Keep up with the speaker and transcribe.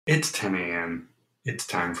It's 10 a.m. It's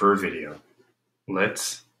time for a video.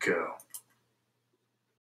 Let's go.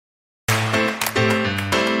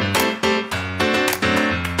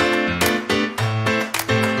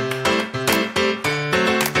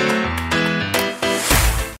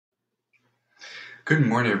 Good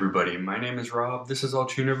morning, everybody. My name is Rob. This is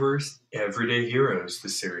Altuniverse Everyday Heroes, the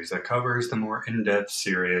series that covers the more in-depth,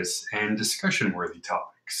 serious, and discussion-worthy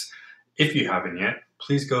topics. If you haven't yet,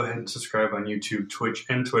 please go ahead and subscribe on YouTube, Twitch,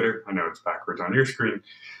 and Twitter. I know it's backwards on your screen.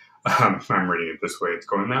 I'm reading it this way. It's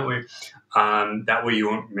going that way. That way you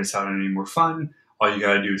won't miss out on any more fun. All you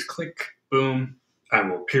gotta do is click, boom,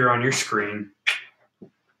 and will appear on your screen.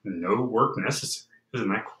 No work necessary. Isn't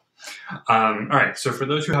that cool? All right, so for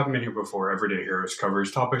those who haven't been here before, Everyday Heroes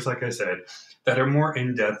covers topics, like I said, that are more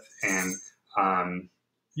in-depth and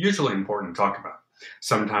usually important to talk about.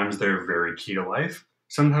 Sometimes they're very key to life.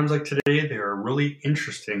 Sometimes, like today, they're a really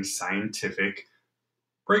interesting scientific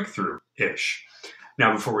breakthrough-ish.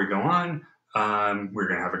 Now, before we go on, we're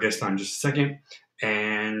going to have a guest on in just a second,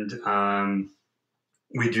 and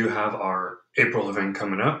we do have our April event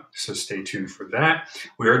coming up, so stay tuned for that.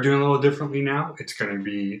 We are doing a little differently now. It's going to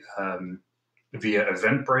be via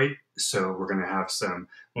Eventbrite, so we're going to have some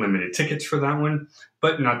limited tickets for that one,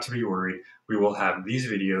 but not to be worried. We will have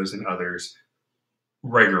these videos and others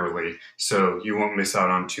regularly, so you won't miss out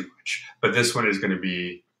on too much. But this one is going to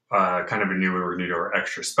be kind of a new, we're going to do our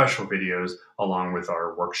extra special videos along with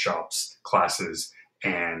our workshops, classes,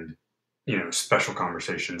 and special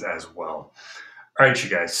conversations as well. All right, you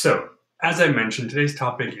guys. So, as I mentioned, today's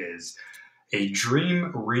topic is a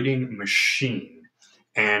dream reading machine.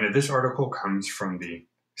 And this article comes from the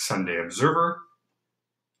Sunday Observer.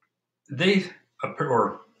 From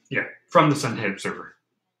the Sunday Observer,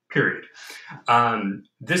 period.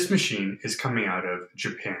 This machine is coming out of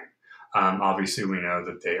Japan. Obviously, we know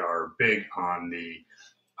that they are big on the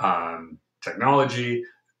technology.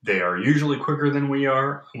 They are usually quicker than we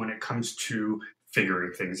are when it comes to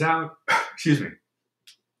figuring things out. Excuse me.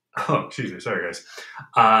 Sorry, guys.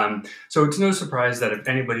 So it's no surprise that if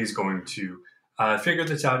anybody's going to figure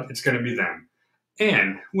this out, it's going to be them.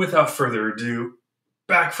 And without further ado,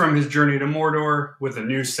 back from his journey to Mordor with a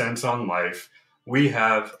new sense on life, we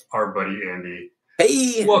have our buddy Andy.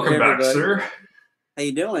 Hey! Welcome back, sir. How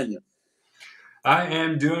you doing? I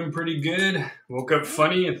am doing pretty good. Woke up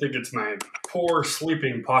funny. I think it's my poor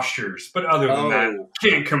sleeping postures. But other than that,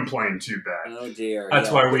 can't complain too bad. Oh, dear. That's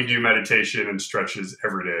why we do meditation and stretches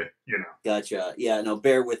every day, Gotcha. Yeah, no,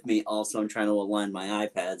 bear with me. Also, I'm trying to align my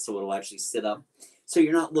iPad so it'll actually sit up. So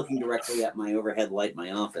you're not looking directly at my overhead light in my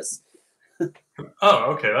office.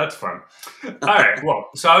 Oh, okay. That's fun. All right. Well,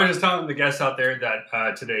 so I was just telling the guests out there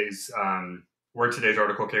that today's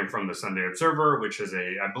article came from the Sunday Observer, which is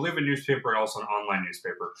I believe a newspaper and also an online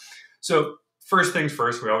newspaper. So first things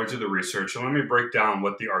first, we always do the research. And let me break down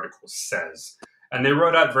what the article says. And they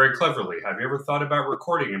wrote out very cleverly. Have you ever thought about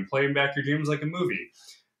recording and playing back your dreams like a movie?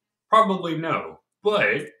 Probably no,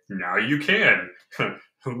 but now you can.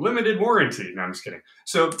 Limited warranty. No, I'm just kidding.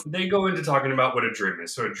 So they go into talking about what a dream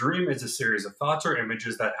is. So a dream is a series of thoughts or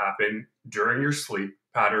images that happen during your sleep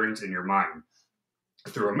patterns in your mind.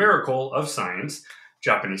 Through a miracle of science,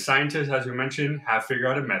 Japanese scientists, as we mentioned, have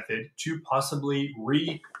figured out a method to possibly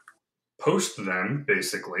repost them,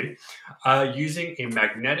 basically, using a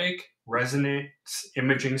magnetic resonance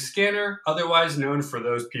imaging scanner, otherwise known for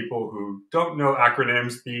those people who don't know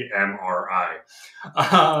acronyms, the MRI.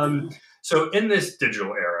 So in this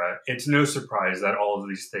digital era, it's no surprise that all of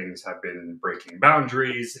these things have been breaking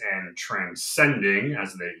boundaries and transcending,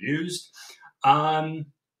 as they used,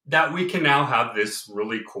 that we can now have this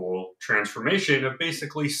really cool transformation of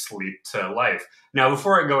basically sleep to life. Now,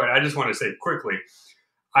 before I go in, I just want to say quickly,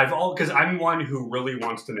 because I'm one who really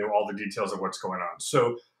wants to know all the details of what's going on.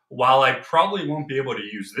 So while I probably won't be able to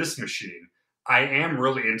use this machine, I am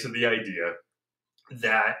really into the idea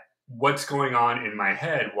that what's going on in my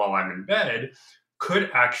head while I'm in bed could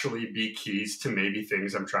actually be keys to maybe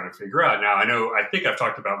things I'm trying to figure out. Now, I think I've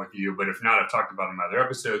talked about with you, but if not, I've talked about in my other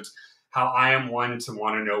episodes, how I am one to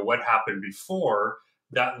want to know what happened before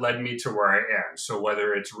that led me to where I am. So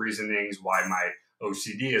whether it's reasonings why my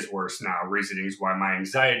OCD is worse now, reasonings why my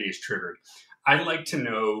anxiety is triggered, I'd like to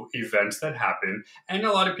know events that happen. And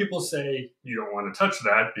a lot of people say you don't want to touch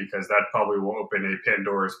that because that probably will open a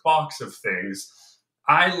Pandora's box of things.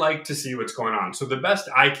 I like to see what's going on. So the best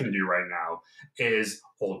I can do right now is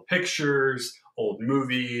old pictures, old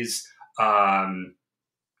movies,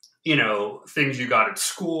 things you got at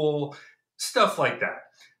school, stuff like that.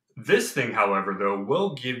 This thing, however, though,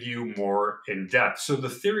 will give you more in depth. So the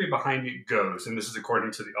theory behind it goes, and this is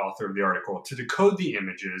according to the author of the article, to decode the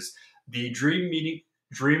images, the dream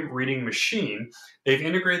dream reading machine, they've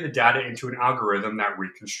integrated the data into an algorithm that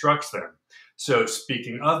reconstructs them. So,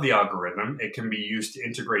 speaking of the algorithm, it can be used to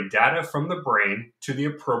integrate data from the brain to the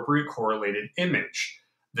appropriate correlated image.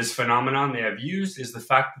 This phenomenon they have used is the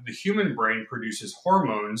fact that the human brain produces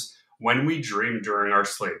hormones when we dream during our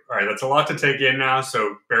sleep. All right, that's a lot to take in now,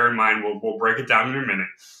 so bear in mind, we'll break it down in a minute.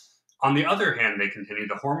 On the other hand, they continue,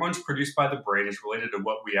 the hormones produced by the brain is related to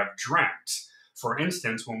what we have dreamt. For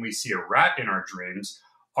instance, when we see a rat in our dreams,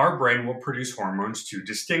 our brain will produce hormones to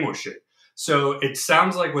distinguish it. So it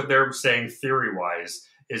sounds like what they're saying theory-wise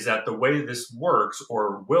is that the way this works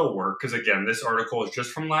or will work, because again, this article is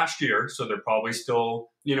just from last year, so they're probably still,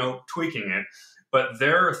 tweaking it. But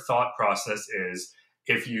their thought process is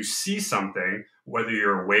if you see something, whether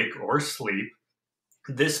you're awake or asleep,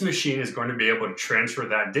 this machine is going to be able to transfer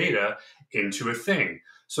that data into a thing.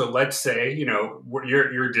 So let's say,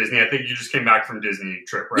 you're Disney. I think you just came back from Disney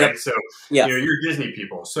trip, right? Yep. So, Yeah. You're Disney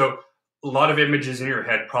people. So a lot of images in your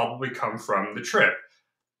head probably come from the trip.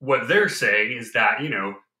 What they're saying is that,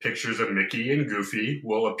 pictures of Mickey and Goofy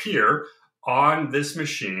will appear on this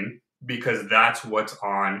machine because that's what's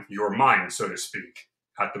on your mind, so to speak,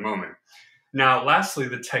 at the moment. Now, lastly,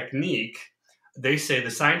 the technique, they say the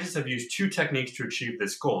scientists have used two techniques to achieve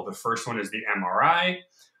this goal. The first one is the MRI,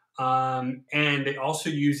 and they also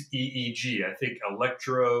use EEG, I think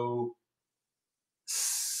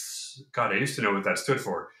God, I used to know what that stood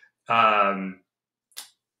for. I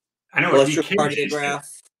know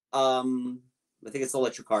electrocardiograph. I think it's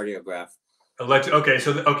electrocardiograph.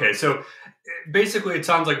 Okay, so basically, it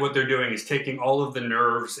sounds like what they're doing is taking all of the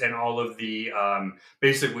nerves and all of the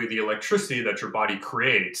basically the electricity that your body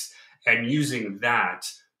creates and using that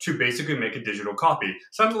to basically make a digital copy.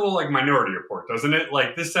 Sounds a little like Minority Report, doesn't it?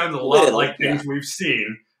 Like this sounds a lot like things we've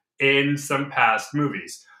seen in some past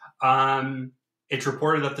movies. It's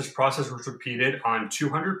reported that this process was repeated on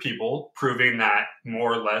 200 people, proving that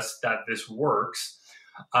more or less that this works.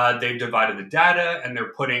 They've divided the data and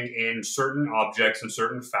they're putting in certain objects and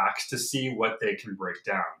certain facts to see what they can break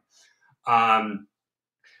down.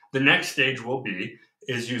 The next stage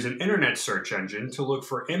is use an internet search engine to look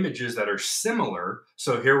for images that are similar.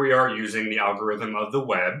 So here we are using the algorithm of the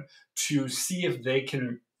web to see if they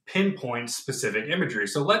can pinpoint specific imagery.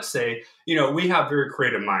 So let's say, we have very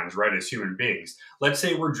creative minds, right, as human beings. Let's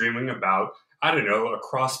say we're dreaming about, I don't know, a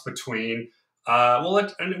cross between, we don't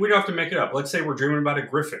have to make it up. Let's say we're dreaming about a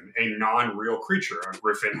griffin, a non-real creature. A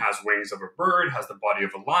griffin has wings of a bird, has the body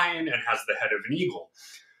of a lion, and has the head of an eagle.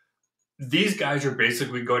 These guys are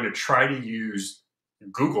basically going to try to use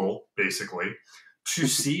Google, basically, to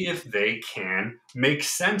see if they can make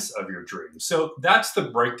sense of your dream. So that's the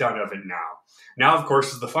breakdown of it now. Now, of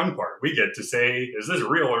course, is the fun part. We get to say, is this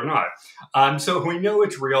real or not? So we know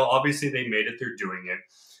it's real. Obviously, they made it. They're doing it.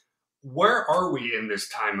 Where are we in this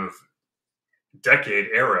time of decade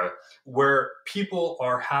era where people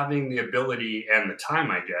are having the ability and the time,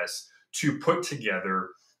 I guess, to put together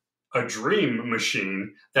a dream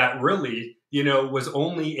machine that really, was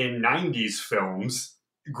only in 90s films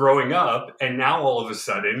growing up. And now all of a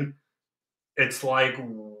sudden, it's like,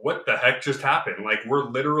 what the heck just happened? Like, we're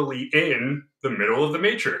literally in the middle of the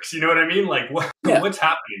Matrix. You know what I mean? Like, what's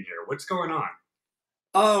happening here? What's going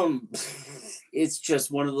on? It's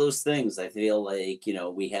just one of those things. I feel like,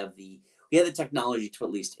 we have the technology to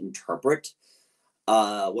at least interpret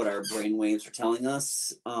what our brainwaves are telling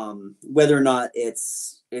us, whether or not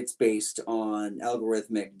it's based on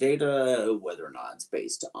algorithmic data, whether or not it's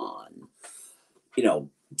based on,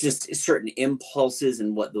 just certain impulses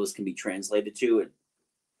and what those can be translated to. And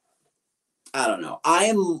I don't know.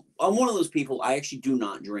 I'm one of those people. I actually do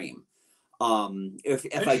not dream.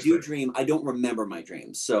 If I do dream, I don't remember my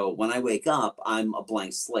dreams. So when I wake up, I'm a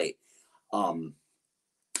blank slate.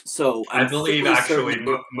 So I believe actually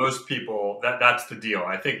most people that's the deal.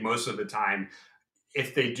 I think most of the time,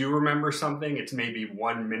 if they do remember something, it's maybe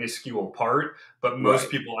one minuscule part. But most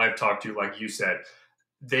people I've talked to, like you said,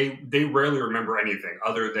 they rarely remember anything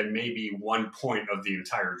other than maybe one point of the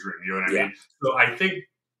entire dream. You know what I mean? So I think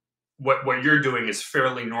what you're doing is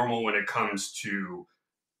fairly normal when it comes to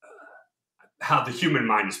how the human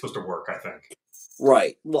mind is supposed to work, I think.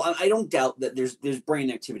 Right. Well, I don't doubt that there's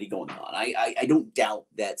brain activity going on. I don't doubt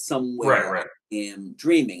that somewhere I am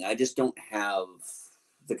dreaming. I just don't have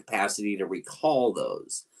the capacity to recall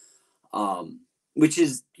those. Which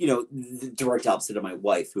is, the direct opposite of my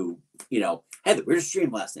wife who, had the weirdest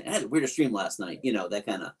dream last night. That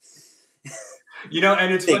kind of.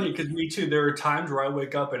 And it's funny because me too, there are times where I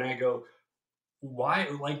wake up and I go, why,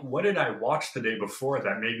 like, what did I watch the day before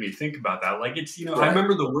that made me think about that? Like, it's, I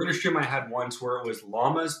remember the weirdest dream I had once where it was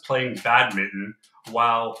llamas playing badminton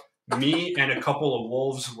while me and a couple of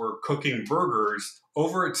wolves were cooking burgers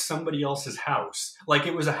over at somebody else's house. Like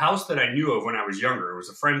it was a house that I knew of when I was younger. It was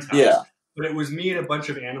a friend's house, Yeah. but it was me and a bunch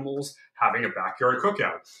of animals having a backyard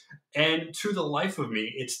cookout. And to the life of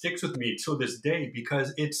me, it sticks with me till this day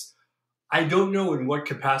because I don't know in what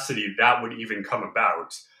capacity that would even come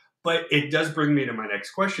about. But it does bring me to my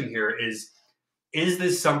next question here is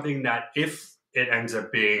this something that if it ends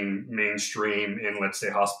up being mainstream in, let's say,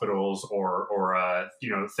 hospitals or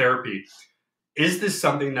therapy, is this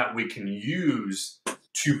something that we can use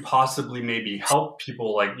to possibly maybe help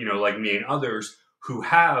people like me and others who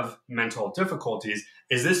have mental difficulties?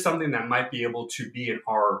 Is this something that might be able to be in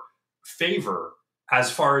our favor as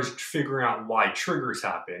far as figuring out why triggers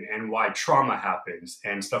happen and why trauma happens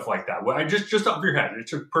and stuff like that? Well, I just off your head,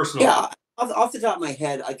 it's a personal. Yeah, off the top of my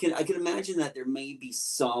head, I can imagine that there may be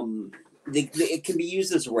some. It can be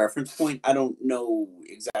used as a reference point. I don't know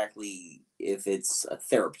exactly if it's a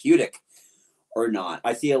therapeutic or not.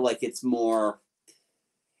 I feel like it's more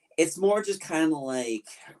just kind of like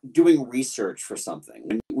doing research for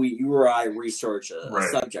something. When you or I research a Right.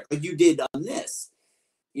 subject, like you did on this,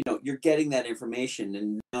 you're getting that information,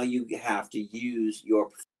 and now you have to use your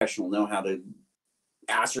professional know-how to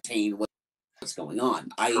ascertain what's going on.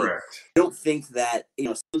 I Correct. don't think that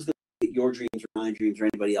someone's going to get your dreams or my dreams or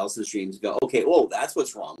anybody else's dreams and go, okay, oh, that's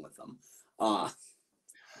what's wrong with them.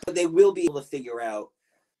 But they will be able to figure out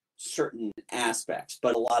certain aspects.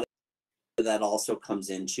 But a lot of that also comes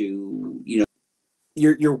into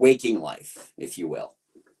your waking life, if you will.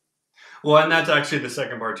 Well, and that's actually the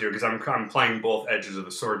second part too, because I'm playing both edges of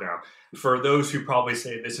the sword now. For those who probably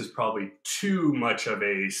say this is probably too much of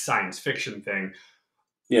a science fiction thing,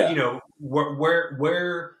 Yeah. where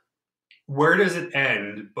does it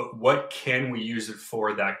end? But what can we use it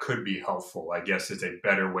for that could be helpful? I guess is a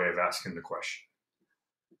better way of asking the question.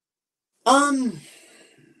 Um,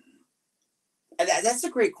 that's a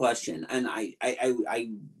great question, and I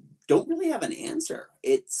don't really have an answer.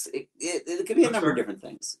 It could be a That's number of fair. different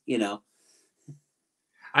things.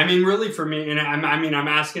 I mean, really, for me, and I'm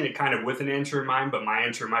asking it kind of with an answer in mind, but my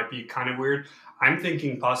answer might be kind of weird. I'm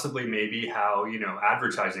thinking possibly maybe how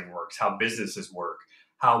advertising works, how businesses work,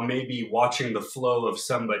 how maybe watching the flow of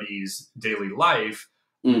somebody's daily life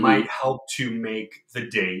Hmm. might help to make the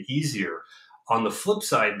day easier. On the flip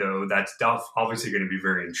side, though, that's obviously going to be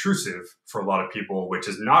very intrusive for a lot of people, which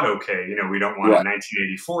is not okay. We don't want a Right.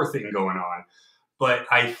 1984 thing going on. But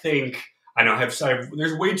I think I know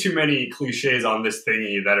there's way too many cliches on this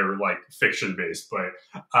thingy that are like fiction based, but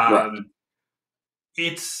Right.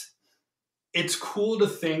 it's it's cool to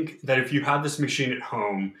think that if you have this machine at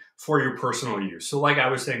home for your personal use. So like I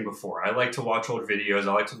was saying before, I like to watch old videos,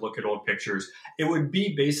 I like to look at old pictures. It would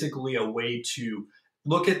be basically a way to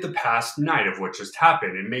look at the past night of what just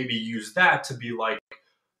happened and maybe use that to be like,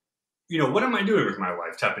 what am I doing with my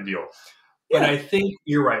life type of deal. But Yeah. I think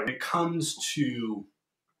you're right. When it comes to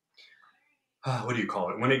what do you call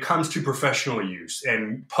it? When it comes to professional use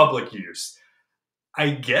and public use,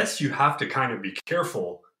 I guess you have to kind of be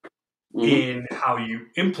careful Hmm. in how you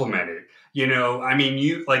implement it. I mean,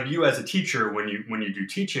 you as a teacher, when you do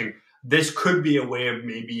teaching, this could be a way of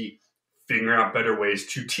maybe figuring out better ways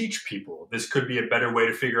to teach people. This could be a better way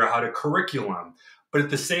to figure out how to curriculum. But at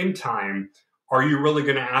the same time, are you really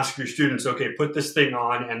going to ask your students, okay, put this thing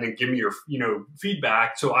on and then give me your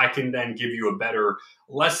feedback so I can then give you a better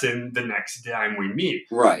lesson the next time we meet?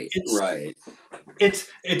 Right. It's Right.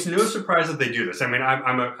 it's no surprise that they do this. I mean,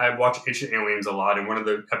 I watch Ancient Aliens a lot, and one of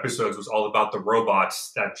the episodes was all about the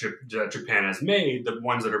robots that Japan has made, the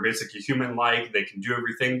ones that are basically human-like. They can do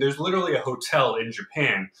everything. There's literally a hotel in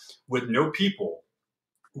Japan with no people.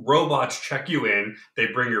 Robots check you in. They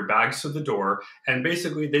bring your bags to the door, and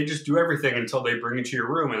basically they just do everything until they bring you to your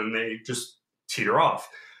room, and they just teeter off.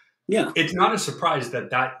 Yeah. It's not a surprise that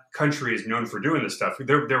that country is known for doing this stuff.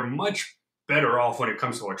 They're much better off when it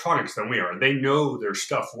comes to electronics than we are. They know their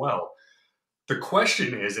stuff well. The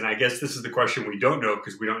question is, and I guess this is the question we don't know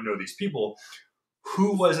because we don't know these people,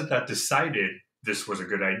 who was it that decided this was a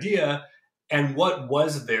good idea? And what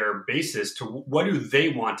was their basis to what do they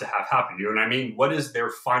want to have happen? You know what I mean? What is their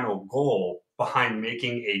final goal behind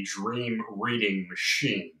making a dream reading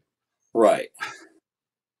machine? Right.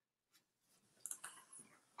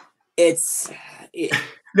 It's it,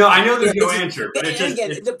 No, I know there's no it's just, answer, but and again,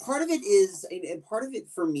 the part of it is, and part of it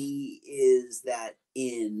for me is that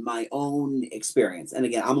in my own experience, and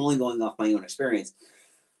again, I'm only going off my own experience.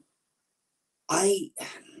 I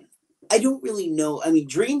I don't really know. I mean,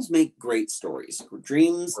 dreams make great stories.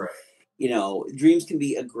 Dreams, right. dreams can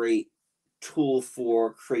be a great tool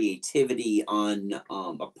for creativity on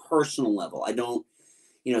a personal level. I don't,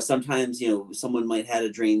 You know, sometimes, you know, someone might had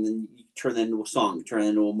a dream, then you turn that into a song, turn that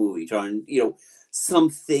into a movie, turn, you know,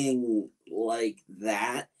 something like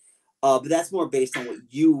that. But that's more based on what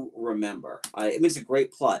you remember. It makes a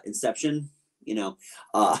great plot. Inception, you know,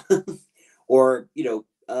 uh, or you know,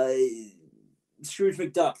 Scrooge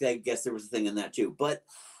McDuck. I guess there was a thing in that too. But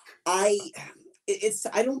I, it's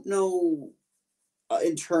I don't know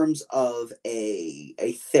in terms of a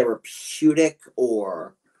therapeutic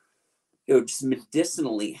or you know just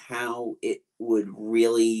medicinally how it would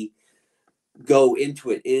really go into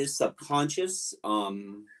it. It is subconscious.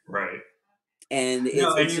 Right. And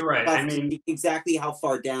No, and it's just you're right. I tough to mean, see exactly how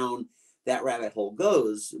far down that rabbit hole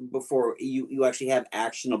goes before you actually have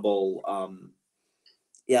actionable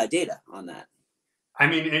yeah data on that.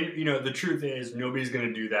 and you know, the truth is nobody's going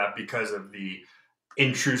to do that because of the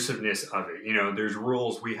intrusiveness of it. You know, there's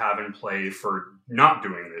rules we have in play for not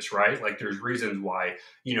doing this, right? Like there's reasons why,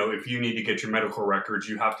 you know, if you need to get your medical records,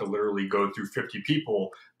 you have to literally go through 50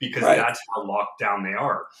 people because Right. that's how locked down they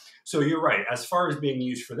are. So you're right, as far as being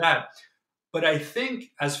used for that. But I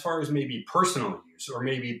think as far as maybe personal use or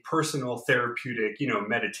maybe personal therapeutic, you know,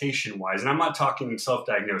 meditation wise, and I'm not talking self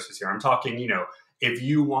diagnosis here, I'm talking, you know, if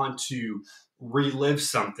you want to relive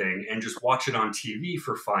something and just watch it on TV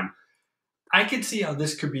for fun, I could see how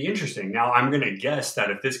this could be interesting. Now, I'm going to guess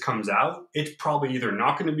that if this comes out, it's probably either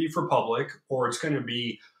not going to be for public or it's going to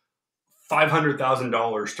be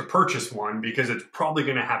 $500,000 to purchase one because it's probably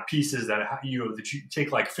going to have pieces that you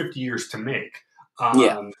take like 50 years to make.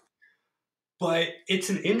 Yeah. Um, but it's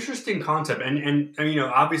an interesting concept, and you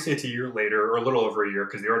know, obviously, it's a year later or a little over a year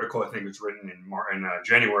because the article I think was written in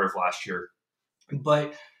January of last year.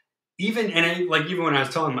 But even when I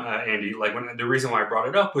was telling Andy, like when the reason why I brought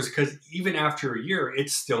it up was because even after a year,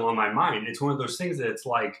 it's still on my mind. It's one of those things that it's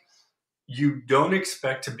like you don't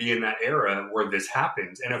expect to be in that era where this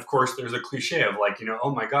happens. And of course, there's a cliche of like, you know,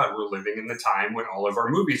 oh my God, we're living in the time when all of our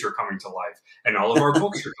movies are coming to life and all of our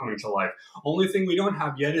books are coming to life. Only thing we don't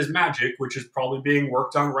have yet is magic, which is probably being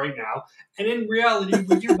worked on right now. And in reality,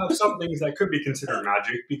 we do have some things that could be considered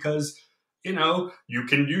magic because, you know, you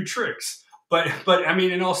can do tricks. But I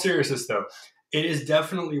mean, in all seriousness, though, it is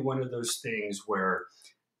definitely one of those things where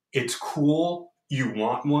it's cool, you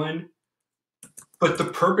want one, but the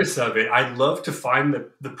purpose of it, I'd love to find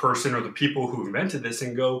the person or the people who invented this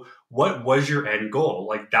and go, what was your end goal?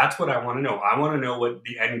 Like, that's what I want to know. I want to know what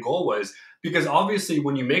the end goal was. Because obviously,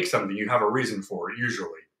 when you make something, you have a reason for it,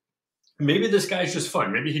 usually. Maybe this guy's just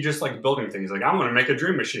fun. Maybe he just likes building things. Like, I want to make a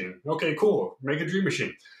dream machine. Okay, cool. Make a dream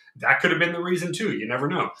machine. That could have been the reason, too. You never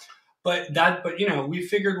know. But you know, we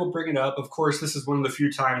figured we'll bring it up. Of course, this is one of the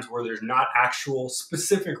few times where there's not actual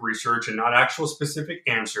specific research and not actual specific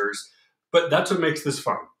answers. But that's what makes this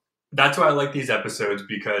fun. That's why I like these episodes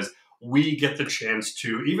because we get the chance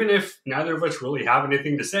to, even if neither of us really have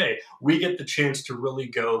anything to say, we get the chance to really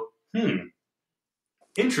go,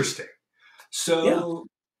 interesting. Yeah. So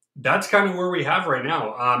that's kind of where we have right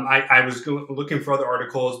now. I was looking for other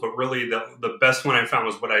articles, but really the best one I found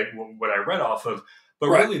was what I read off of. But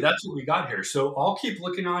Right. really, that's what we got here. So I'll keep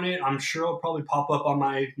looking on it. I'm sure it'll probably pop up on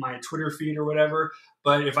my Twitter feed or whatever.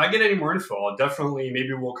 But if I get any more info, I'll definitely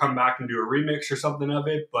maybe we'll come back and do a remix or something of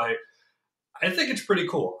it. But I think it's pretty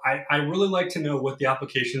cool. I really like to know what the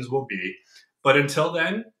applications will be. But until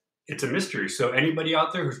then, it's a mystery. So anybody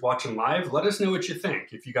out there who's watching live, let us know what you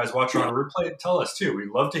think. If you guys watch on Yeah. replay, tell us too. We'd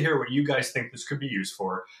love to hear what you guys think this could be used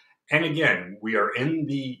for. And again, we are in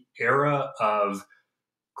the era of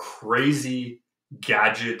crazy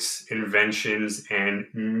gadgets, inventions, and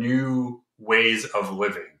new ways of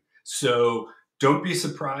living. So don't be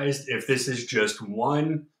surprised if this is just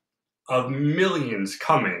one of millions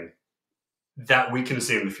coming that we can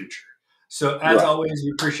see in the future. So as Right. always,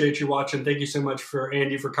 we appreciate you watching. Thank you so much for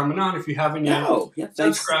Andy for coming on. If you haven't yet, Oh, yeah.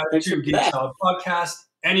 Thanks. subscribe Thanks for to Geek that. Salad Podcast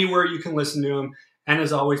anywhere you can listen to them. And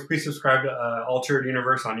as always, please subscribe to Altered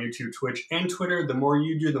Universe on YouTube, Twitch, and Twitter. The more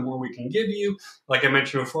you do, the more we can give you. Like I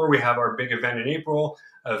mentioned before, we have our big event in April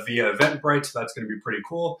via Eventbrite, so that's going to be pretty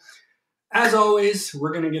cool. As always,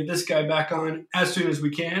 we're going to get this guy back on as soon as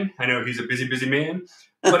we can. I know he's a busy, busy man.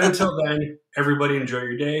 But until then, everybody enjoy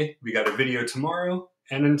your day. We got a video tomorrow.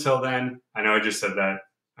 And until then, I know I just said that.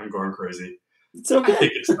 I'm going crazy. It's okay. I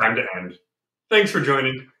think it's time to end. Thanks for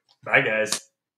joining. Bye, guys.